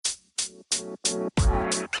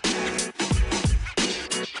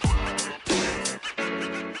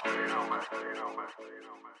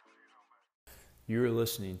You're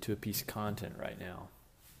listening to a piece of content right now.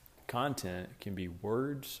 Content can be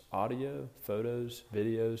words, audio, photos,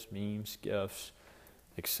 videos, memes, GIFs,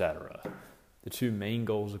 etc. The two main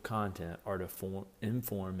goals of content are to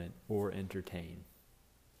inform or entertain.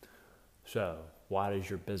 So, why does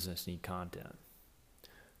your business need content?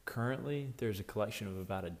 Currently, there's a collection of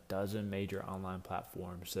about a dozen major online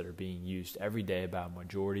platforms that are being used every day by a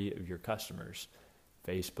majority of your customers: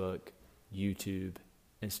 Facebook, YouTube,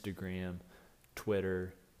 Instagram,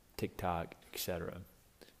 Twitter, TikTok, etc.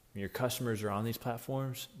 When your customers are on these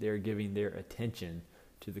platforms, they're giving their attention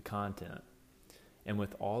to the content. And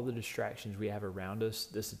with all the distractions we have around us,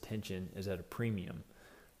 this attention is at a premium.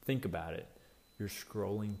 Think about it. You're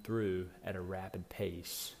scrolling through at a rapid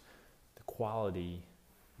pace. The quality,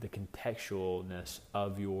 the contextualness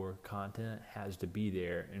of your content has to be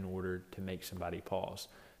there in order to make somebody pause.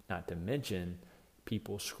 Not to mention,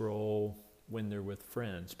 people scroll when they're with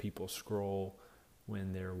friends. People scroll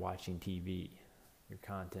when they're watching TV. Your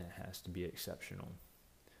content has to be exceptional.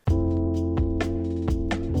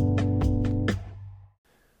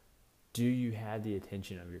 Do you have the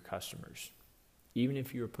attention of your customers? Even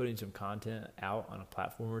if you are putting some content out on a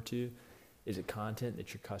platform or two, is it content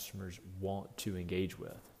that your customers want to engage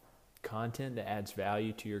with? Content that adds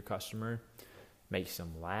value to your customer, makes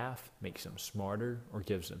them laugh, makes them smarter, or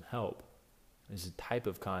gives them help is the type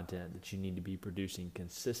of content that you need to be producing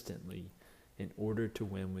consistently in order to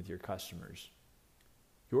win with your customers.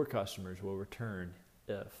 Your customers will return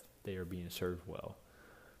if they are being served well.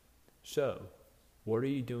 So, what are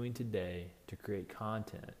you doing today to create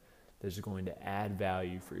content that is going to add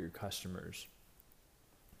value for your customers?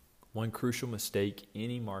 One crucial mistake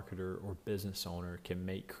any marketer or business owner can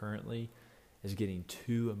make currently is getting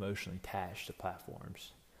too emotionally attached to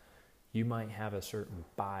platforms. You might have a certain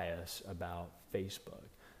bias about Facebook,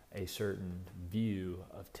 a certain view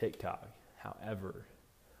of TikTok. However,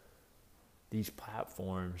 these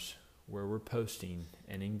platforms where we're posting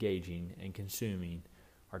and engaging and consuming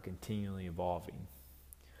are continually evolving.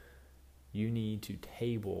 You need to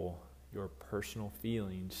table your personal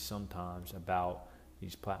feelings sometimes about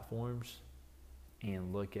these platforms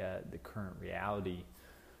and look at the current reality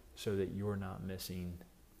so that you're not missing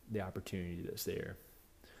the opportunity that's there.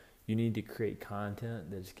 You need to create content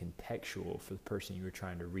that is contextual for the person you're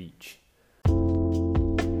trying to reach.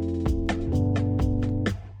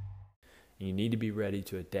 And you need to be ready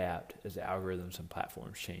to adapt as the algorithms and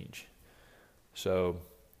platforms change. So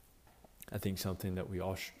I think something that we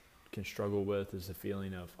all can struggle with is the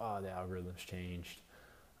feeling of, the algorithms changed.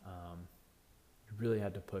 You really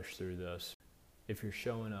had to push through this. If you're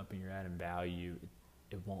showing up and you're adding value,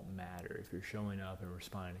 it won't matter. If you're showing up and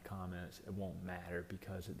responding to comments, it won't matter,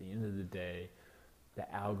 because at the end of the day,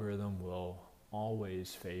 the algorithm will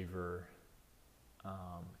always favor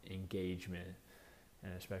engagement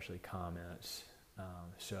and especially comments.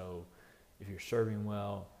 So if you're serving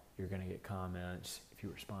well, you're going to get comments. If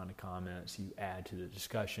you respond to comments, you add to the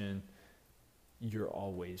discussion, you're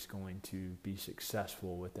always going to be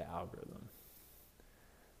successful with the algorithm.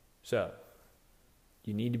 So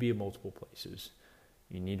you need to be in multiple places.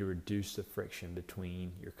 You need to reduce the friction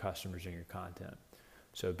between your customers and your content.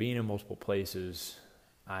 So being in multiple places,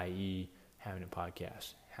 i.e. having a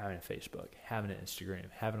podcast, having a Facebook, having an Instagram,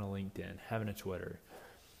 having a LinkedIn, having a Twitter,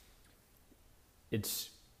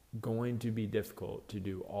 it's going to be difficult to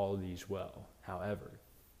do all of these well. However,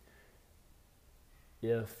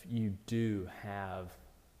 if you do have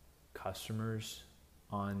customers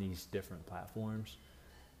on these different platforms,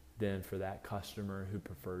 then for that customer who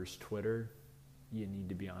prefers Twitter, you need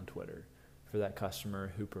to be on Twitter. For that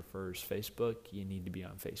customer who prefers Facebook, you need to be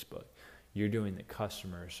on Facebook. You're doing the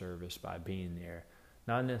customer service by being there.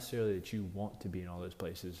 Not necessarily that you want to be in all those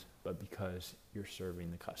places, but because you're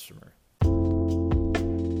serving the customer.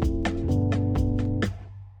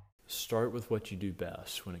 Start with what you do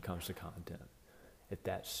best when it comes to content. If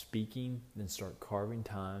that's speaking, then start carving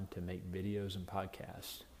time to make videos and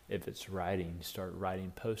podcasts. If it's writing, start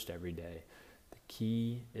writing posts every day. The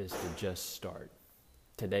key is to just start.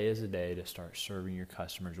 Today is the day to start serving your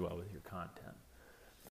customers well with your content.